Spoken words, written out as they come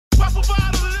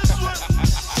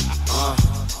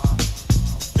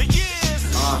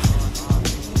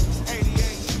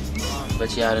But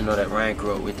y'all didn't know that Ryan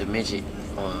grew up with the Midget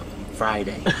on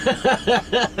Friday.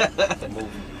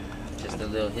 Just a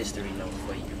little history note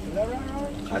for you.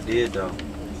 I did though.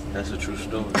 That's a true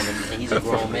story. And he's a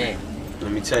grown man.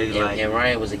 Let me tell you, and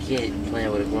Ryan was a kid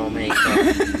playing with a grown man. He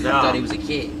thought he was a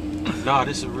kid. No,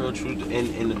 this is real true.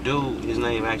 And the dude, his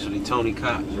name actually Tony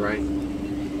Cox, right?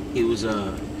 He was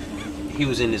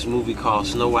in this movie called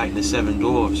Snow White and the Seven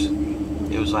Dwarfs.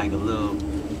 It was like a little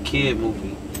kid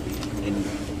movie,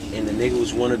 and the nigga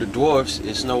was one of the dwarfs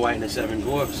in Snow White and the Seven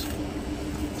Dwarfs.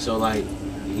 So like,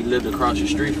 he lived across the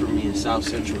street from me in South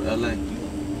Central LA.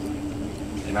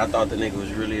 And I thought the nigga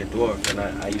was really a dwarf, and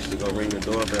I used to go ring the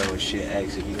doorbell and shit,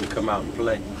 ask if he could come out and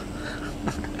play.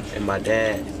 And my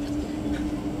dad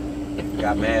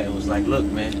got mad and was like, look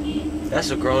man, that's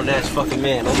a grown ass fucking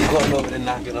man. Don't be going over there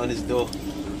knocking on his door.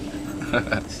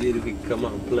 See if he can come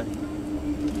out and play.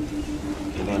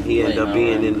 And then he ended up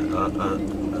being in a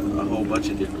whole bunch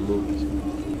of different movies.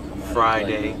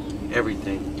 Friday,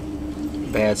 everything.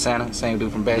 Bad Santa, same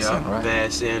dude from Bad Santa, right?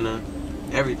 Bad Santa,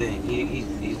 everything.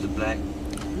 He's the black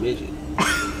midget.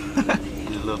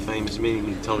 He's a little famous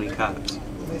mini-me, Tony Cox.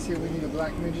 When they say we need a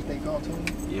black midget, they call Tony?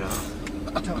 Yeah.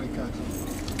 Tony Cox.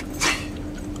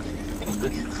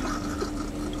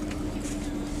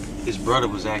 His brother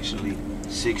was actually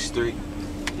 6'3",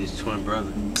 his twin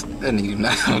brother. That nigga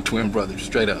not a twin brother,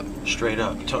 straight up. Straight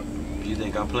up. You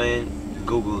think I'm playing?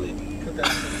 Google it.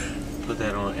 Put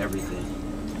that on everything.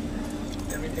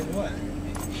 Everything what?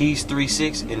 He's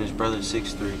 3'6" and his brother's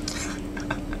 6'3".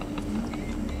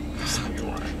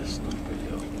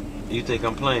 You think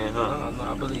I'm playing, huh? No,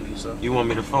 I believe you, sir. You want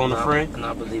me to phone a friend?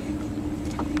 No, I believe you.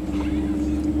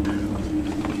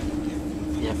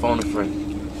 Yeah, phone a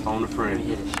friend. Phone a friend. Let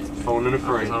me hear this shit. Phoning a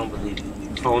friend. I don't believe you.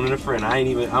 Phoning a friend. I'm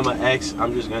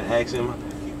just gonna ask him.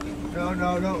 No.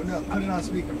 Put it on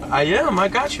speaker. I am. I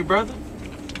got you, brother.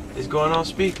 It's going on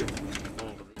speaker.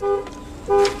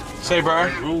 Say, bro.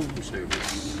 Room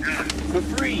service. For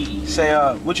free. Say,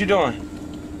 what you doing?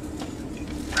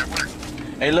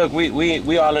 Hey, look,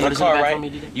 we all in the car, right?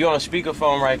 You on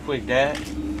speakerphone right quick, Dad.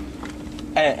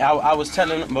 And I was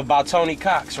telling him about Tony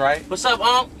Cox, right? What's up,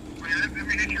 Unc?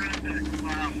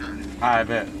 I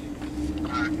bet.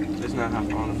 That's not how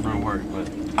phone a friend work, but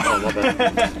Oh, my bad.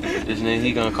 this nigga,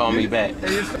 he gonna call me back.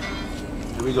 Here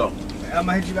we go. I'm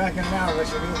gonna hit you back in an hour,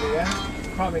 let you move it, yeah?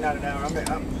 Probably not an hour.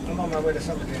 I'm on my way to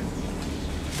something.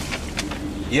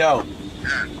 Yo.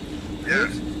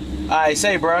 Alright,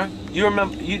 say, bro. You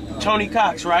remember Tony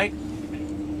Cox, right?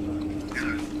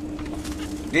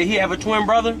 Did he have a twin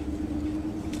brother?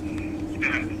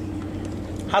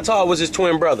 How tall was his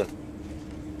twin brother?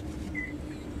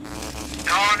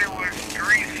 Tony was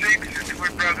 3'6", his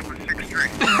twin brother was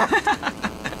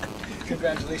 6'3".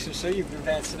 Congratulations, sir. You've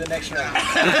advanced to the next round.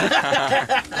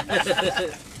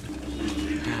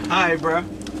 Alright, bro. You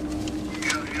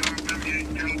remember you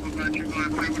told him about you going to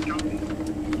play with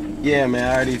Tony? Yeah,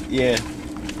 man,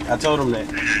 I told him that.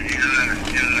 You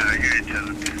didn't tell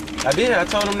him that. I did, I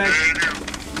told him that.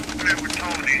 Play with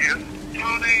Tony here.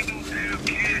 Tony ain't no damn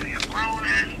kid, he's a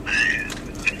grown-ass man.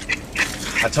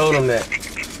 I told him that.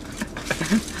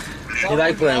 He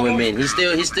like playing with men. He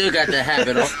still got that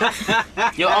habit on.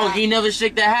 Yo, Unc, he never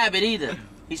shook that habit either.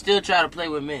 He still try to play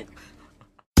with men.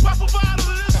 Pop a bottle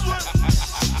of this one.